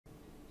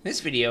In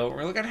this video,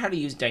 we're looking at how to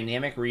use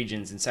dynamic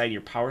regions inside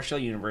your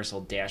PowerShell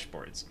Universal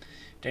dashboards.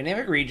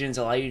 Dynamic regions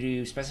allow you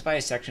to specify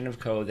a section of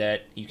code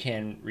that you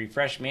can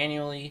refresh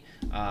manually.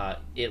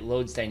 It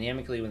loads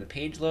dynamically when the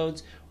page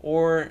loads,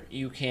 or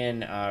you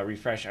can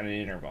refresh on an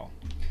interval.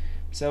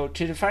 So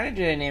to define a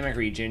dynamic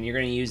region, you're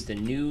going to use the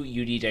new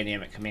UD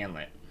dynamic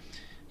commandlet.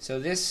 So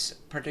this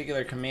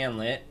particular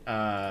commandlet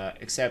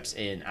accepts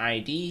an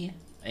ID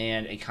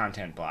and a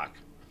content block.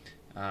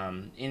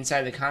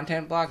 Inside the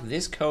content block,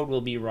 this code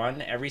will be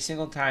run every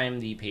single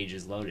time the page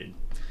is loaded.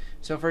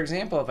 So for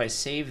example, if I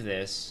save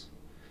this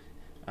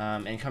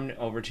and come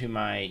over to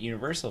my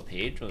universal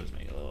page, we'll just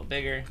make it a little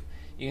bigger,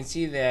 you can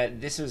see that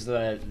this is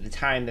the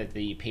time that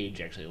the page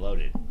actually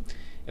loaded.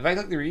 If I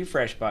click the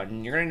refresh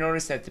button, you're going to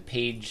notice that the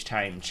page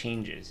time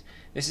changes.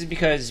 This is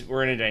because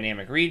we're in a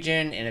dynamic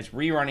region and it's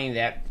rerunning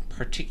that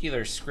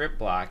particular script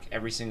block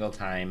every single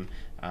time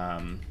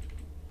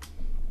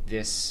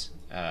this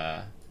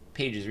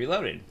page is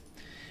reloaded.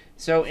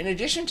 So in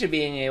addition to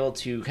being able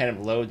to kind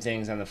of load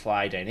things on the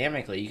fly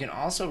dynamically, you can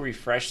also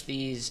refresh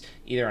these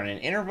either on an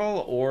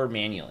interval or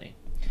manually.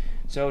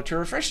 So to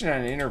refresh it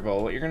on an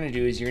interval, what you're going to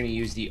do is you're going to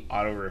use the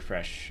auto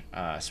refresh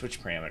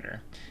switch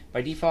parameter.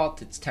 By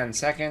default it's 10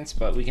 seconds,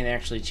 but we can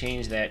actually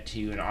change that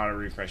to an auto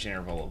refresh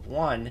interval of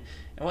 1.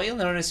 And what you'll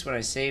notice when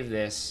I save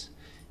this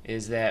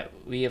is that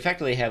we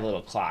effectively have a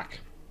little clock,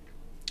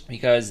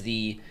 because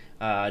the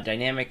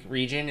dynamic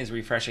region is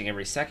refreshing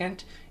every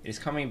second. It is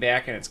coming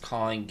back and it's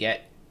calling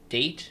get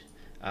date,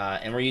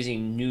 and we're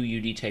using new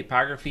UD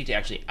typography to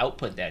actually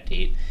output that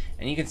date.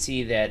 And you can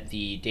see that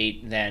the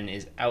date then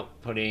is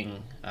outputting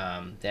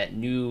that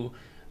new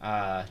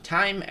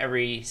time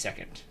every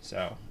second.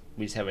 So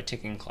we just have a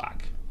ticking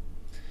clock.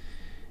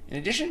 In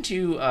addition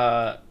to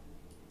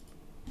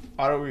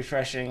auto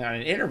refreshing on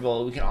an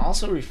interval, we can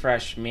also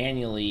refresh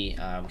manually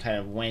kind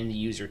of when the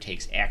user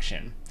takes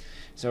action.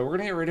 So we're going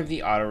to get rid of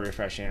the auto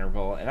refresh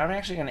interval, and I'm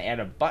actually going to add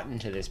a button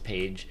to this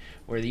page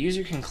where the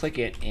user can click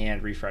it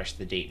and refresh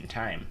the date and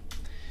time.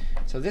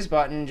 So this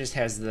button just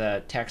has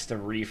the text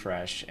of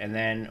refresh, and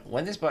then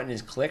when this button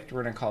is clicked,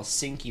 we're going to call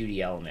sync UD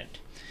element.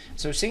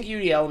 So sync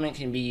UD element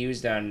can be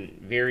used on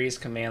various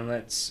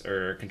commandlets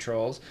or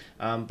controls,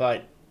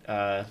 but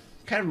kind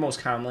of most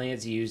commonly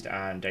it's used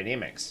on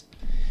dynamics.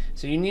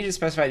 So you need to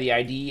specify the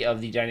ID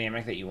of the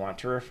dynamic that you want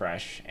to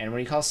refresh, and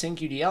when you call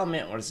sync UD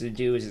element, what it's going to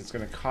do is it's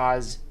going to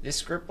cause this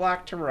script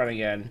block to run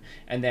again,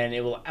 and then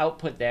it will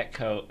output that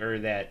code or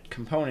that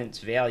component's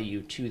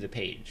value to the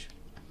page.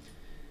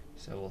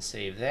 So we'll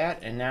save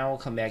that, and now we'll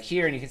come back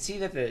here, and you can see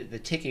that the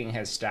ticking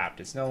has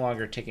stopped. It's no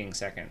longer ticking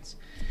seconds.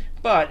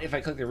 But if I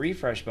click the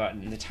refresh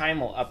button, the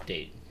time will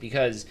update,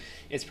 because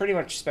it's pretty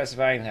much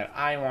specifying that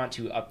I want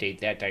to update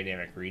that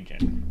dynamic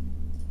region.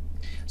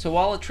 So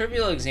while a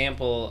trivial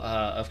example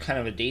of kind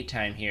of a date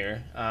time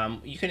here,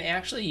 you can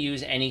actually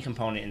use any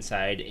component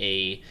inside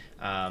a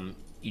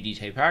UD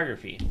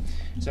typography.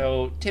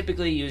 So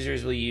typically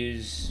users will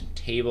use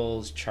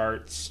tables,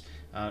 charts,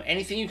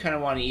 anything you kind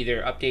of want to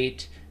either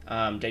update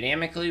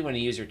dynamically when a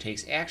user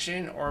takes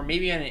action, or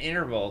maybe on an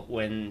interval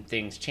when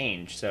things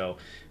change. So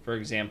for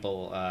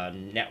example,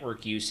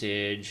 network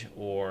usage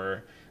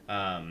or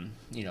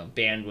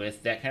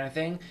bandwidth, that kind of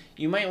thing.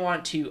 You might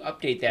want to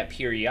update that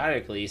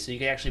periodically, so you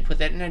can actually put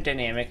that in a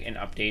dynamic and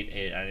update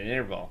it on an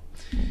interval.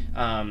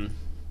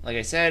 Like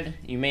I said,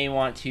 you may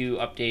want to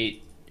update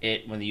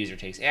it when the user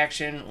takes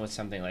action with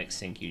something like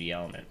sync UD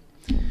element.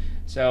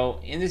 So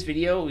in this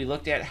video, we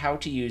looked at how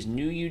to use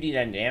new UD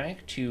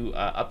dynamic to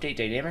update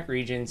dynamic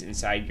regions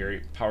inside your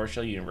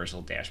PowerShell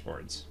Universal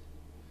dashboards.